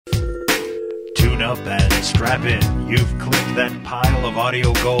tune up and strap in. You've clicked that pile of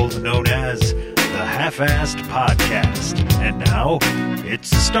audio gold known as the Half-Assed Podcast. And now, it's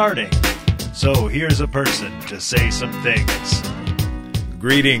starting. So here's a person to say some things.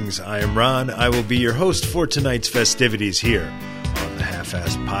 Greetings, I am Ron. I will be your host for tonight's festivities here on the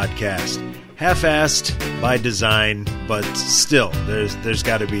Half-Assed Podcast. Half-assed by design, but still, there's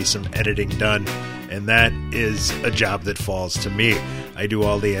got to be some editing done, and that is a job that falls to me. I do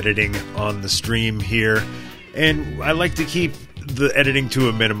all the editing on the stream here, and I like to keep the editing to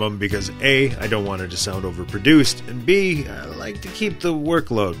a minimum because A, I don't want it to sound overproduced, and B, I like to keep the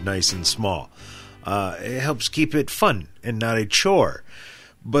workload nice and small. It helps keep it fun and not a chore.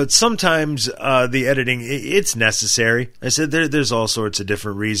 But sometimes the editing, it's necessary. I said there's all sorts of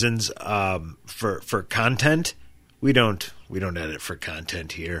different reasons. For content, we don't edit for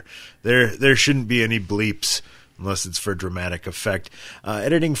content here. There shouldn't be any bleeps unless it's for dramatic effect.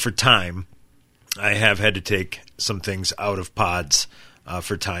 Editing for time, I have had to take some things out of pods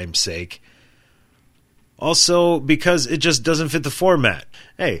for time's sake. Also, because it just doesn't fit the format.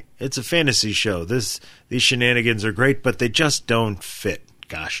 Hey, it's a fantasy show. These shenanigans are great, but they just don't fit.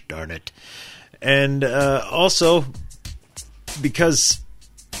 Gosh darn it. And also, because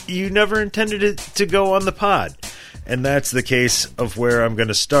you never intended it to go on the pod. And that's the case of where I'm going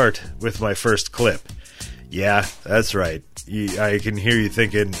to start with my first clip. Yeah, that's right. I can hear you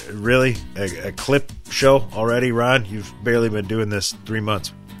thinking, really? A clip show already, Ron? You've barely been doing this 3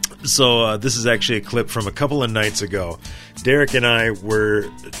 months. So this is actually a clip from a couple of nights ago. Derek and I were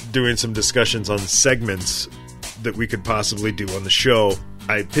doing some discussions on segments that we could possibly do on the show.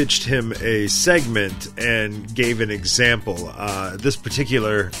 I pitched him a segment and gave an example. This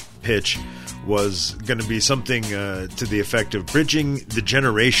particular pitch was going to be something to the effect of bridging the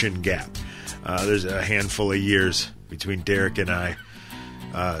generation gap. There's a handful of years between Derek and I.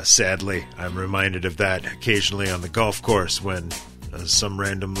 Sadly, I'm reminded of that occasionally on the golf course when some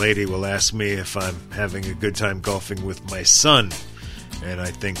random lady will ask me if I'm having a good time golfing with my son. And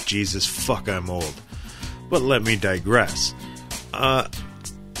I think, Jesus, fuck, I'm old. But let me digress.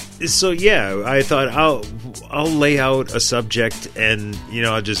 So yeah, I thought I'll lay out a subject and,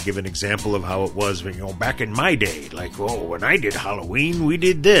 I'll just give an example of how it was, back in my day. Like, when I did Halloween, we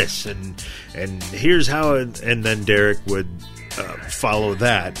did this, and here's how. And then Derek would follow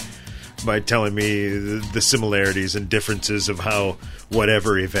that by telling me the similarities and differences of how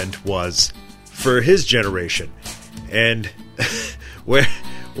whatever event was for his generation. And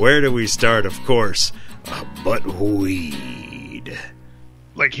where do we start? Of course, but weed.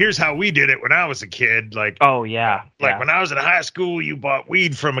 Like, here's how we did it when I was a kid. Like, oh, yeah. Like, when I was in high school, you bought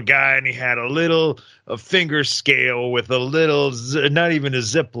weed from a guy, and he had a finger scale with a little, not even a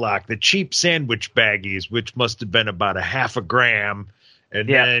Ziploc, the cheap sandwich baggies, which must have been about a half a gram. And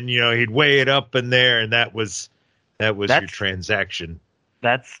then, he'd weigh it up in there, and that was your transaction.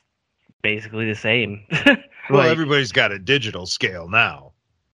 That's basically the same. Well, everybody's got a digital scale now.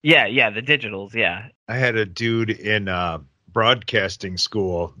 Yeah, the digitals, yeah. I had a dude in broadcasting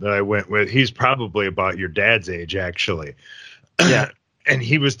school that I went with. He's probably about your dad's age, actually. Yeah. And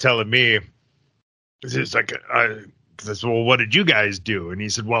he was telling me, it's like, well, what did you guys do? And he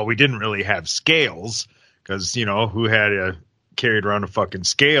said, well, we didn't really have scales because, who had carried around a fucking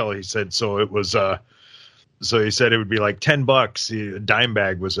scale? He said, so it was, so he said it would be like $10. A dime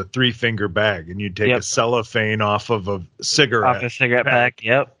bag was a 3-finger bag, and you'd take a cellophane off of a cigarette. Off a cigarette pack,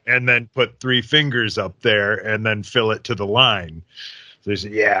 yep. And then put 3 fingers up there and then fill it to the line. So he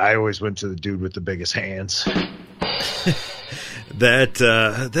said, yeah, I always went to the dude with the biggest hands.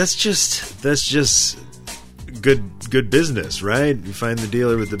 That's just good business, right? You find the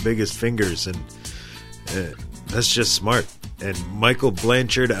dealer with the biggest fingers, and that's just smart. And Michael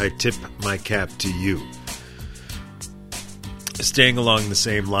Blanchard, I tip my cap to you. Staying along the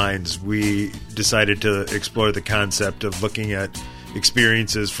same lines, we decided to explore the concept of looking at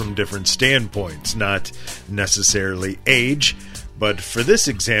experiences from different standpoints, not necessarily age, but for this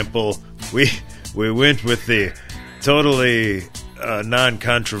example, we went with the totally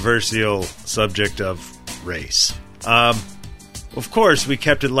non-controversial subject of race. Of course, we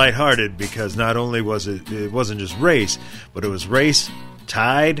kept it lighthearted because not only was it wasn't just race, but it was race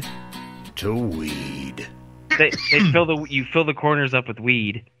tied to weed. You fill the corners up with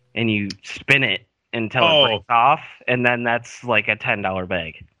weed and you spin it until it breaks off, and then that's like a $10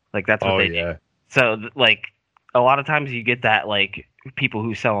 bag. Like, that's what they do. So like a lot of times you get that, like, people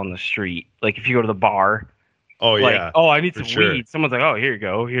who sell on the street. Like, if you go to the bar, I need some weed. Someone's like, oh, here you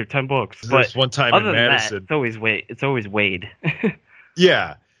go, here, $10. But one time in Madison, that, it's always weed.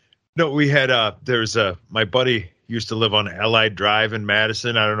 Yeah. No, we had my buddy used to live on Allied Drive in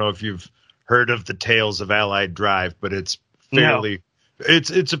Madison. I don't know if you've heard of the Tales of Allied Drive, but it's fairly... No.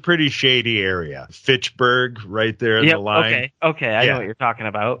 It's a pretty shady area. Fitchburg, right there in the line. Okay, I know what you're talking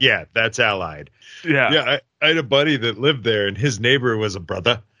about. Yeah, that's Allied. Yeah. I had a buddy that lived there, and his neighbor was a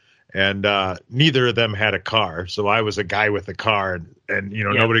brother, and neither of them had a car. So I was a guy with a car, and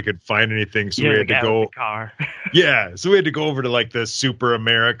nobody could find anything, so we had to go. Car. Yeah, so we had to go over to like the Super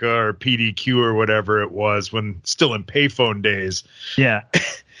America or PDQ or whatever it was when still in payphone days. Yeah,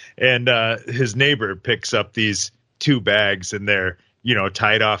 and his neighbor picks up these 2 bags, and they're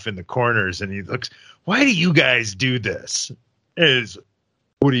tied off in the corners, and he looks, why do you guys do this?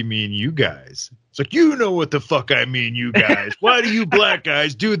 What do you mean, you guys? It's like, you know what the fuck I mean, you guys. Why do you black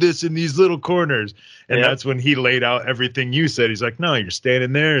guys do this in these little corners? And that's when he laid out everything you said. He's like, no, you're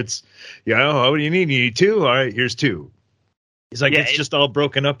standing there. It's, what do you need? You need 2? All right, here's 2. He's like, it's just all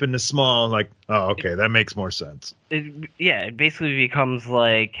broken up into small. I'm like, oh, okay, that makes more sense. It basically becomes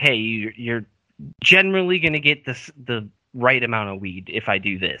like, hey, you're generally going to get the right amount of weed if I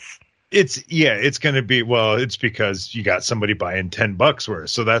do this. It's going to be, it's because you got somebody buying $10 worth.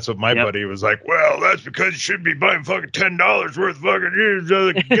 So that's what my buddy was like, well, that's because you should be buying fucking $10 worth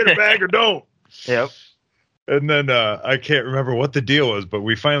fucking get a bag or don't. Yep. And then I can't remember what the deal was, but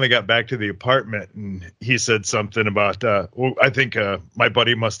we finally got back to the apartment, and he said something about, I think my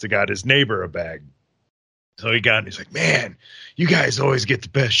buddy must have got his neighbor a bag. So he got it. He's like, man, you guys always get the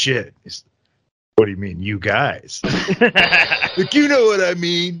best shit. What do you mean, you guys? Like, you know what I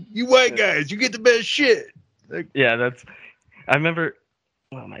mean. You white guys, you get the best shit. Like, I remember,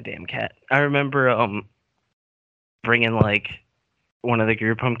 my damn cat. I remember bringing, like, one of the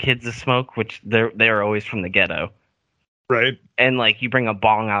group home kids to smoke, which they're always from the ghetto. Right. And, like, you bring a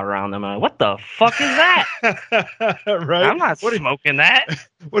bong out around them, and I'm like, what the fuck is that? Right. I'm not smoking that.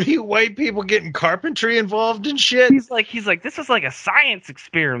 What are you white people getting carpentry involved in shit? He's like, this is like a science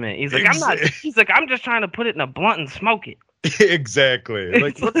experiment. He's like, I'm just trying to put it in a blunt and smoke it. Exactly.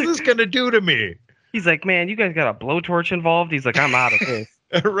 Like, what's this gonna do to me? He's like, man, you guys got a blowtorch involved? He's like, I'm out of this.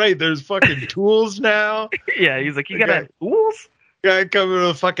 Right, there's fucking tools now. Yeah, he's like, you got tools? Guy coming with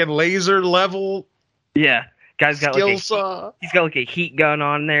a fucking laser level. Yeah. Guy's got he's got like a heat gun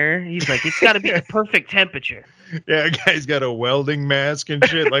on there. He's like, it's got to be the perfect temperature. Yeah, guy's got a welding mask and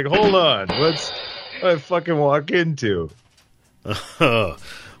shit. Like, hold on, what I fucking walk into?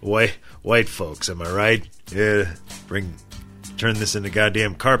 White folks, am I right? Yeah, turn this into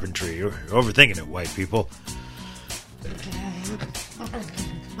goddamn carpentry. You're overthinking it, white people.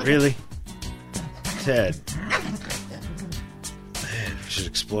 Really, Ted? Should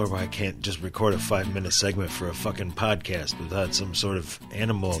explore why I can't just record a 5-minute segment for a fucking podcast without some sort of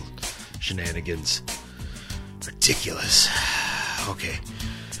animal shenanigans. Ridiculous. Okay.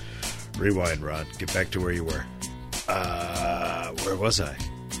 Rewind, Rod. Get back to where you were. Where was I?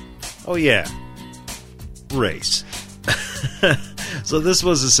 Oh, yeah. Race. So this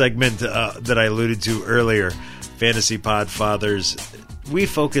was a segment that I alluded to earlier. Fantasy Podfathers. We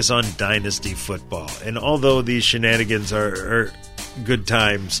focus on dynasty football. And although these shenanigans are good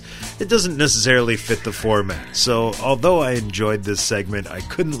times, it doesn't necessarily fit the format. So although I enjoyed this segment, I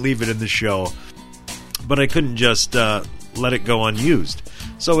couldn't leave it in the show, but I couldn't just let it go unused.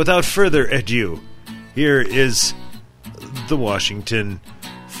 So without further ado, here is the Washington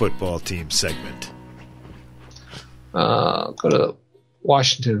football team segment. Go to the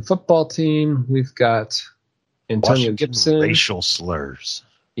Washington football team. We've got Antonio Washington Gibson. Racial slurs.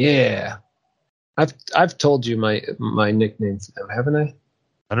 Yeah. I've told you my nickname for them, haven't I?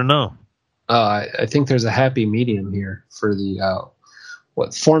 I don't know. I think there's a happy medium here for the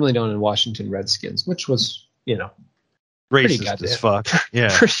what formerly known in Washington Redskins, which was racist as fuck.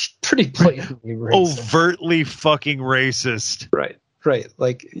 Yeah, pretty blatantly racist. Overtly fucking racist. Right.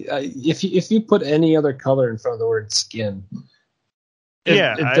 Like if you put any other color in front of the word skin,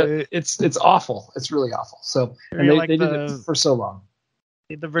 it's awful. It's really awful. So and they did it for so long.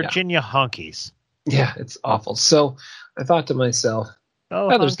 The Virginia Honkies. Yeah, it's awful. So I thought to myself,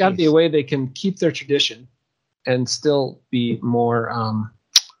 there's got to be a way they can keep their tradition and still be more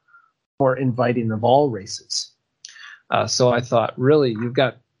inviting of all races. So I thought, really, you've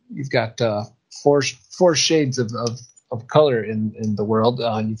got four shades of color in the world.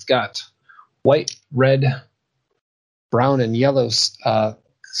 You've got white, red, brown, and yellow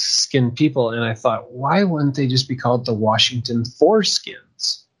skinned people, and I thought, why wouldn't they just be called the Washington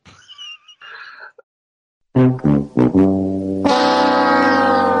Foreskins?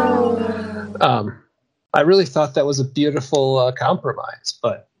 I really thought that was a beautiful compromise,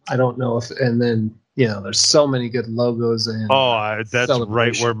 but I don't know if. And then there's so many good logos and that's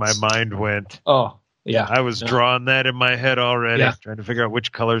right where my mind went. Oh, Yeah, I was drawing that in my head already, trying to figure out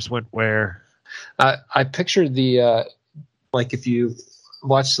which colors went where. I pictured the like if you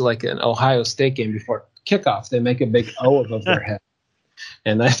watch like an Ohio State game before kickoff, they make a big O above their head,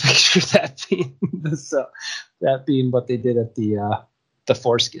 and I pictured that being what they did at the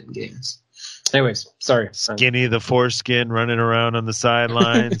foreskin games. Anyways, sorry. Skinny the foreskin running around on the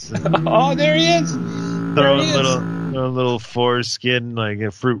sidelines. Oh, there he is. Throwing little foreskin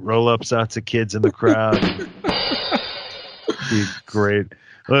like fruit roll-ups out to kids in the crowd. Be great.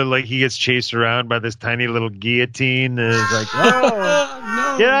 Like he gets chased around by this tiny little guillotine and is like, oh,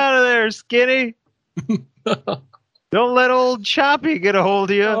 no. Get out of there, Skinny. Don't let old Choppy get a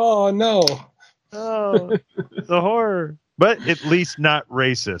hold of you. Oh, no. Oh, the horror. But at least not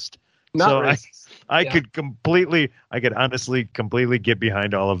racist. Not racist. I could honestly completely get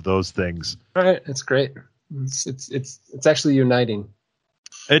behind all of those things. All right, it's great. It's actually uniting.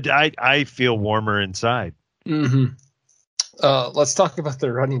 I feel warmer inside. Mm-hmm. Let's talk about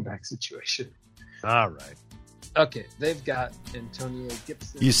the running back situation. All right. Okay, they've got Antonio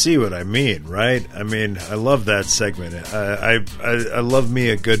Gibson. You see what I mean, right? I mean, I love that segment. I love me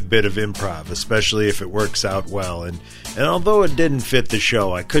a good bit of improv, especially if it works out well. And although it didn't fit the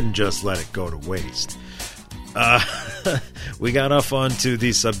show, I couldn't just let it go to waste. We got off onto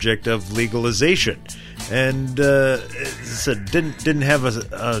the subject of legalization. And didn't have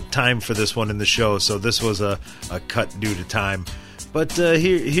a time for this one in the show, so this was a cut due to time. But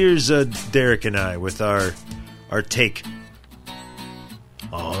here's Derek and I with our take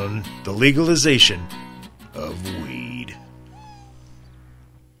on the legalization of weed.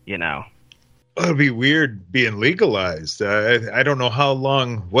 You know, it'll be weird being legalized. I don't know how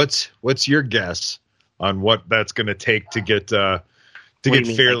long. What's your guess on what that's going to take to get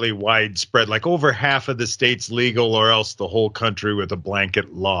fairly widespread? Like over half of the states legal, or else the whole country with a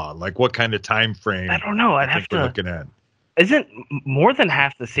blanket law. Like what kind of time frame? I don't know. I'd have to. Looking at. Isn't more than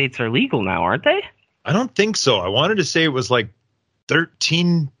half the states are legal now, aren't they? I don't think so. I wanted to say it was like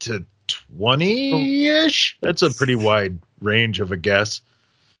 13 to 20-ish. That's a pretty wide range of a guess.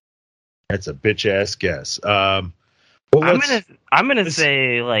 That's a bitch-ass guess. I'm gonna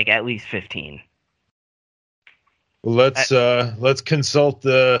say like at least 15. Well, let's consult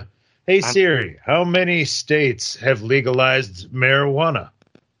the. Hey Siri, how many states have legalized marijuana?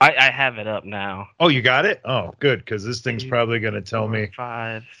 I have it up now. Oh, you got it? Oh, good, because this thing's probably going to tell me.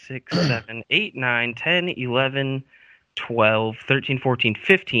 5, 6, 7, 8, 9, 10, 11, 12, 13, 14,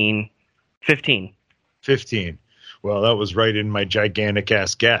 15. 15. Well, that was right in my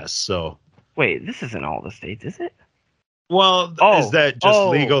gigantic-ass guess, so. Wait, this isn't all the states, is it? Well, is that just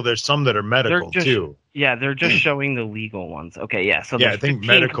legal? There's some that are medical, too. Yeah, they're just showing the legal ones. Okay, yeah. So I think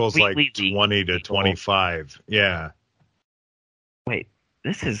medical's like 20 to 25. Yeah. Wait.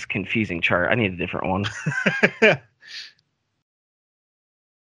 This is confusing chart. I need a different one.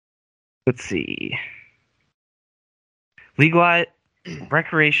 Let's see.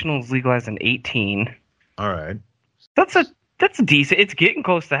 Recreational is legalized in 18. All right. That's decent. It's getting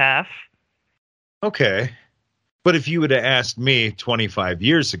close to half. Okay. But if you would have asked me 25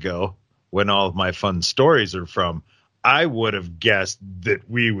 years ago, when all of my fun stories are from, I would have guessed that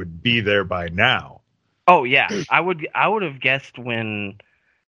we would be there by now. Oh yeah. I would have guessed when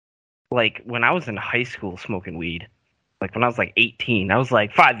I was in high school smoking weed, like when I was like 18, I was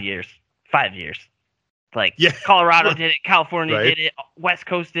like 5 years. Like Colorado did it, California did it, West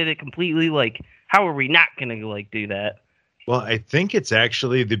Coast did it completely. Like, how are we not going to like do that? Well, I think it's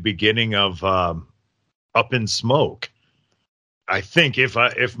actually the beginning of Up in Smoke. I think if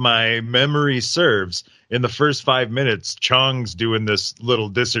my memory serves, in the first 5 minutes, Chong's doing this little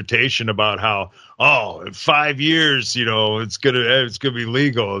dissertation about how, in 5 years, it's gonna be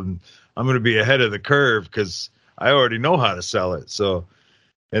legal, and I'm gonna be ahead of the curve because I already know how to sell it. So,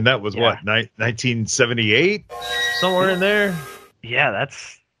 and that was 1978, somewhere in there. Yeah,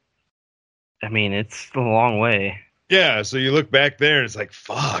 it's a long way. Yeah, so you look back there and it's like,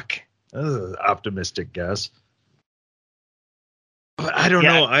 fuck, that was an optimistic guess. But I don't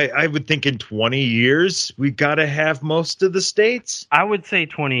know. I would think in 20 years, we got to have most of the states. I would say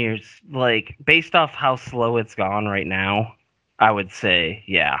 20 years. Like, based off how slow it's gone right now, I would say,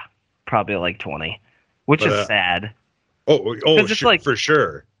 probably like 20, which is sad. For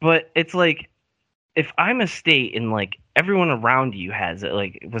sure. But it's like, if I'm a state and like everyone around you has it,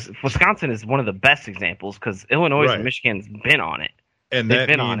 like Wisconsin is one of the best examples because Illinois and Michigan's been on it. And that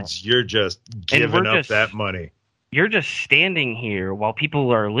means you're just giving up that money. You're just standing here while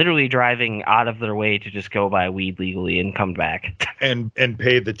people are literally driving out of their way to just go buy weed legally and come back. And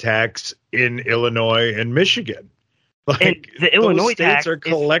pay the tax in Illinois and Michigan. Like, and the Illinois those states tax are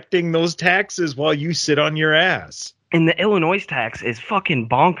collecting those taxes while you sit on your ass. And the Illinois tax is fucking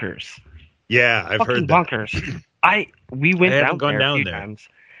bonkers. Yeah, I've heard that. Bonkers. We went down there a few times,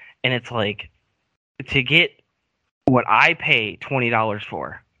 and it's like, to get what I pay $20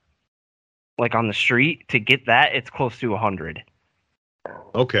 for, like on the street, to get that, it's close to $100.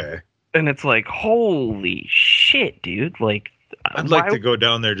 Okay. And it's like, holy shit, dude! Like, I'd like to go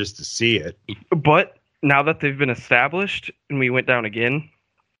down there just to see it. But now that they've been established, and we went down again,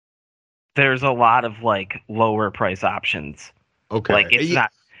 there's a lot of like lower price options. Okay. Like, it's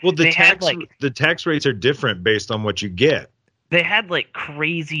not. Well, the tax rates are different based on what you get. They had like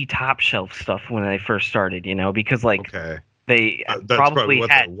crazy top shelf stuff when they first started, because like they that's probably what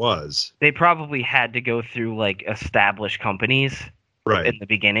had that was. They probably had to go through like established companies right in the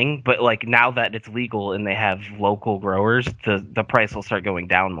beginning, but like now that it's legal and they have local growers, the price will start going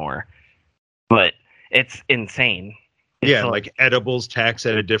down more. But it's insane. Yeah, like edibles tax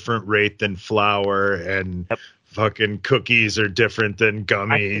at a different rate than flour, and fucking cookies are different than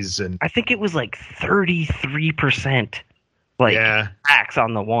gummies. I think it was like 33%. Tax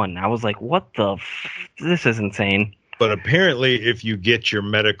on the one. I was like, what the this is insane. But apparently if you get your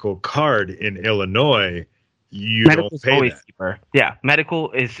medical card in Illinois, you don't pay always that. Cheaper. Yeah,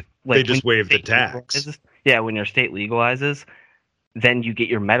 medical is like, they just waive the tax. Yeah, when your state legalizes, then you get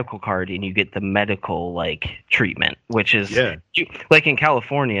your medical card and you get the medical like treatment, which is like in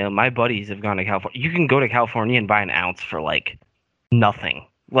California. My buddies have gone to California. You can go to California and buy an ounce for like nothing.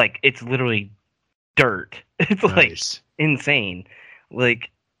 Like, it's literally dirt. It's like insane. Like,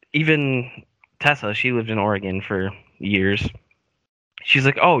 even Tessa, she lived in Oregon for years. She's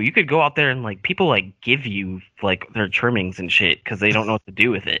like, oh, you could go out there and like people like give you like their trimmings and shit because they don't know what to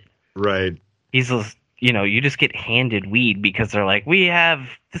do with it. Right. He's just, you just get handed weed because they're like, we have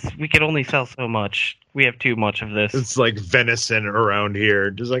this, we could only sell so much. We have too much of this. It's like venison around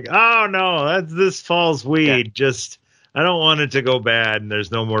here. Just like, oh no, this fall's weed. Yeah. Just, I don't want it to go bad and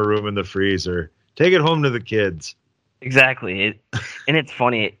there's no more room in the freezer. Take it home to the kids. Exactly. And it's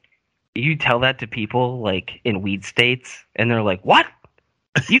funny. You tell that to people like in weed states and they're like, what?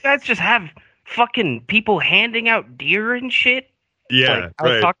 You guys just have fucking people handing out deer and shit? Yeah. Like, I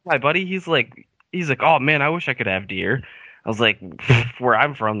was talking to my buddy. He's like, oh man, I wish I could have deer. I was like, where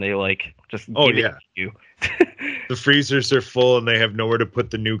I'm from, they like just give it to you. The freezers are full and they have nowhere to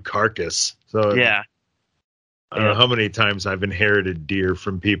put the new carcass. So yeah. I don't know how many times I've inherited deer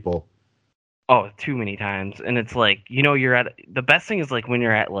from people. Oh, too many times. And it's like, you're at the best thing is like when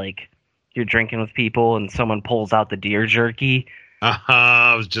you're at like you're drinking with people and someone pulls out the deer jerky.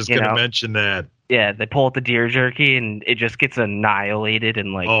 I was just going to mention that. Yeah, they pull out the deer jerky and it just gets annihilated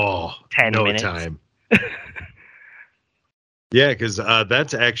in like 10 minutes. Time. Yeah, because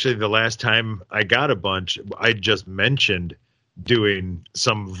that's actually the last time I got a bunch. I just mentioned doing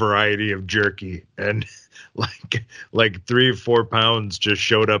some variety of jerky, and like 3 or 4 pounds just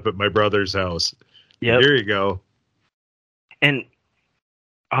showed up at my brother's house. Yeah, here you go. And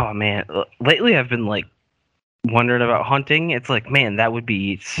oh man, lately I've been like wondering about hunting. It's like, man, that would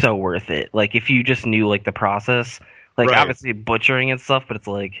be so worth it. Like if you just knew like the process, like obviously butchering and stuff, but it's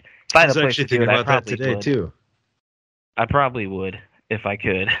like if I had a place to do it, I probably today would. Too. I probably would if I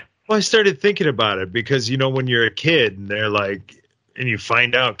could. Well, I started thinking about it because, when you're a kid and they're like, and you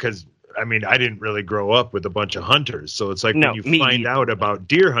find out, because, I mean, I didn't really grow up with a bunch of hunters. So it's like when you find out about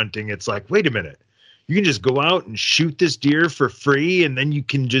deer hunting, it's like, wait a minute, you can just go out and shoot this deer for free and then you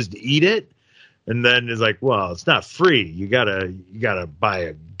can just eat it. And then it's like, well, it's not free. You gotta buy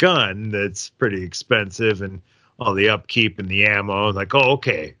a gun that's pretty expensive and all the upkeep and the ammo. Like, oh,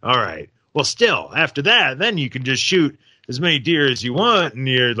 okay. All right. Well, still, after that, then you can just shoot as many deer as you want. And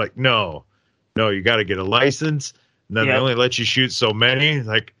you're like, no, you got to get a license. And then they only let you shoot so many.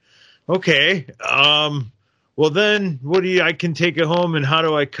 Like, okay. Well, then I can take it home and how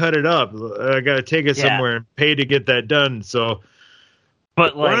do I cut it up? I got to take it somewhere and pay to get that done. So,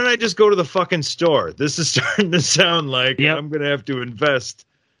 but why don't I just go to the fucking store? This is starting to sound like I'm going to have to invest.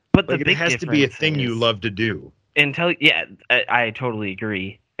 But it has to be a thing you love to do. I totally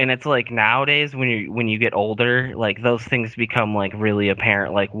agree. And it's like nowadays when you get older, like those things become like really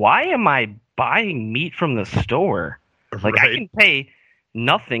apparent. Like, why am I buying meat from the store? Like I can pay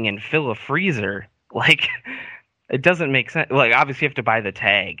nothing and fill a freezer. Like it doesn't make sense. Like obviously you have to buy the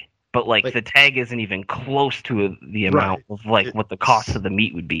tag, but like the tag isn't even close to the amount of like what the cost of the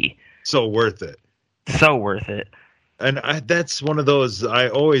meat would be. So worth it. So worth it. And that's one of those I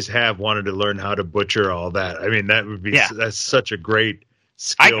always have wanted to learn how to butcher all that. I mean, that would be that's such a great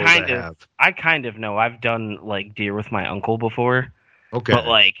skill to have. I kind of know. I've done like deer with my uncle before. Okay. But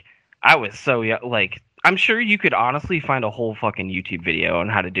like I was so young, like I'm sure you could honestly find a whole fucking YouTube video on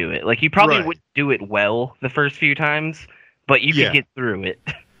how to do it. Like, you probably wouldn't do it well the first few times, but you could get through it.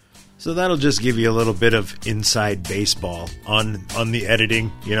 So that'll just give you a little bit of inside baseball on the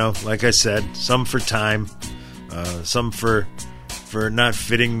editing. You know, like I said, some for time, some for not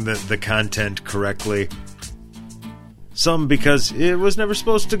fitting the content correctly, some because it was never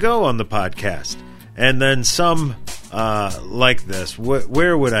supposed to go on the podcast, and then some like this.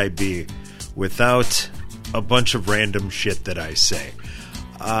 Where would I be without a bunch of random shit that I say?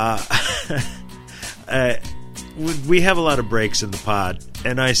 We have a lot of breaks in the pod,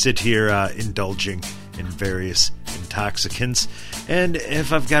 and I sit here indulging in various intoxicants. And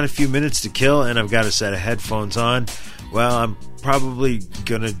if I've got a few minutes to kill and I've got a set of headphones on, well, I'm probably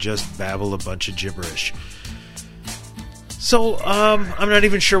gonna just babble a bunch of gibberish. So, I'm not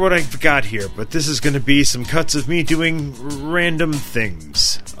even sure what I've got here, but this is gonna be some cuts of me doing random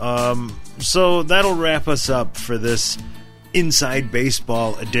things. So that'll wrap us up for this Inside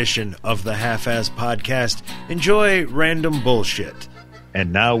Baseball edition of the Half-Ass Podcast. Enjoy random bullshit.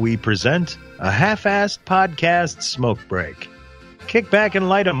 And now we present a Half-Assed Podcast Smoke Break. Kick back and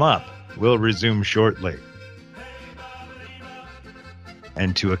light 'em up. We'll resume shortly.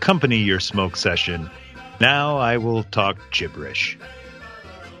 And to accompany your smoke session, now I will talk gibberish.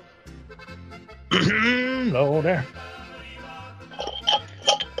 Hello there.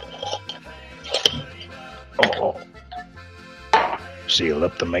 Oh. Seal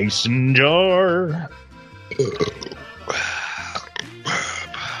up the mason jar.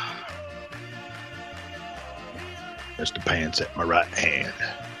 There's the pants at my right hand.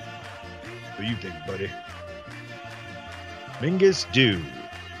 What do you think, buddy? Mingus Dew.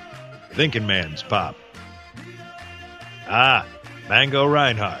 Thinking Man's Pop. Mango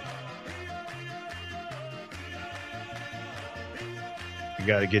Reinhardt. You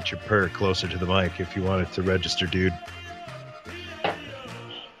gotta get your purr closer to the mic if you want it to register, dude.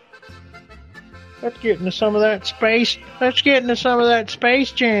 Let's get into some of that space. Let's get into some of that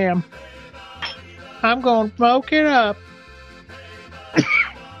Space Jam. I'm going to smoke it up.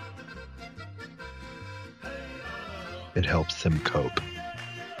 It helps them cope.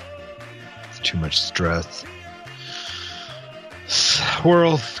 It's too much stress.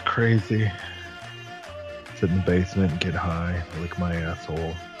 World's crazy. Sit in the basement and get high. Lick my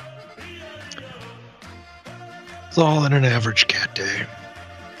asshole. It's all in an average cat day.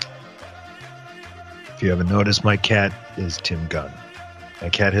 If you haven't noticed, my cat is Tim Gunn. My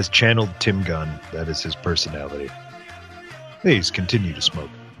cat has channeled Tim Gunn. That is his personality. Please continue to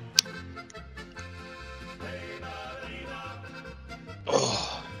smoke.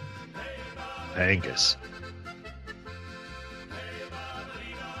 Oh, Angus.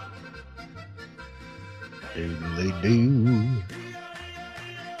 Doodly-doo.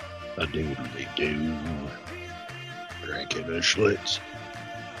 A doodly-doo. Drinking a Schlitz.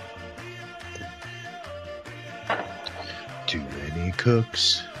 Too many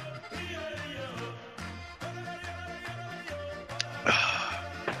cooks.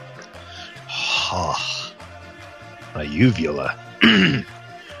 My uvula.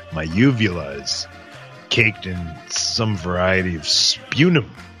 My uvula is caked in some variety of sputum.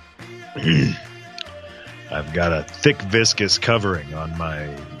 I've got a thick viscous covering on my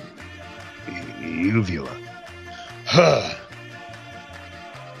uvula.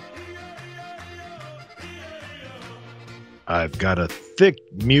 I've got a thick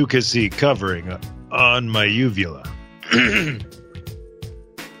mucousy covering on my uvula.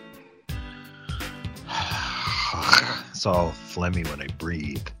 It's all phlegmy when I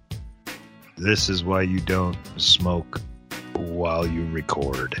breathe. This is why you don't smoke while you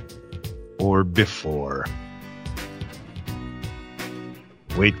record. Or before.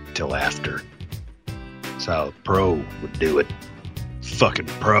 Wait till after. That's how a pro would do it. Fucking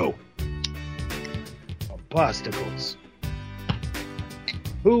pro. Posticles.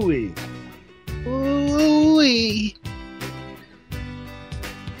 Hooey. Hooey.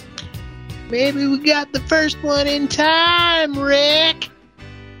 Maybe we got the first one in time, Rick.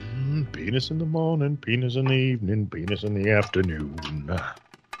 Penis in the morning, penis in the evening, penis in the afternoon.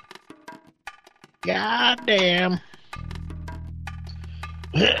 God damn.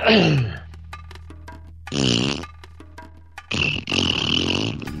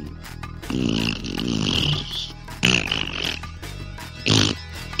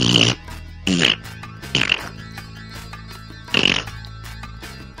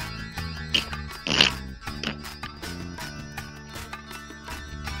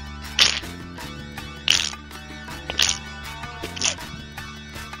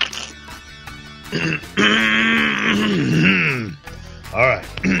 All right.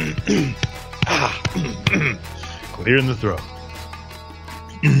 Clearing the throat.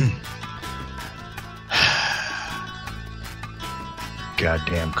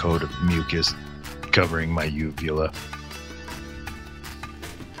 Goddamn coat of mucus covering my uvula.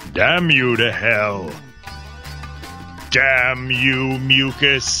 Damn you to hell. Damn you,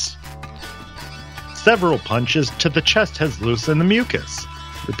 mucus. Several punches to the chest has loosened the mucus.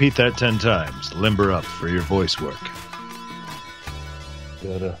 Repeat that 10 times. Limber up for your voice work.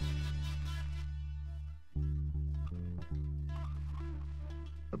 Gotta.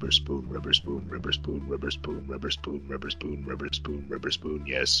 Rubber spoon, rubber spoon, rubber spoon, rubber spoon, rubber spoon, rubber spoon, rubber spoon, rubber spoon,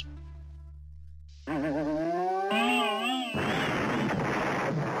 yes.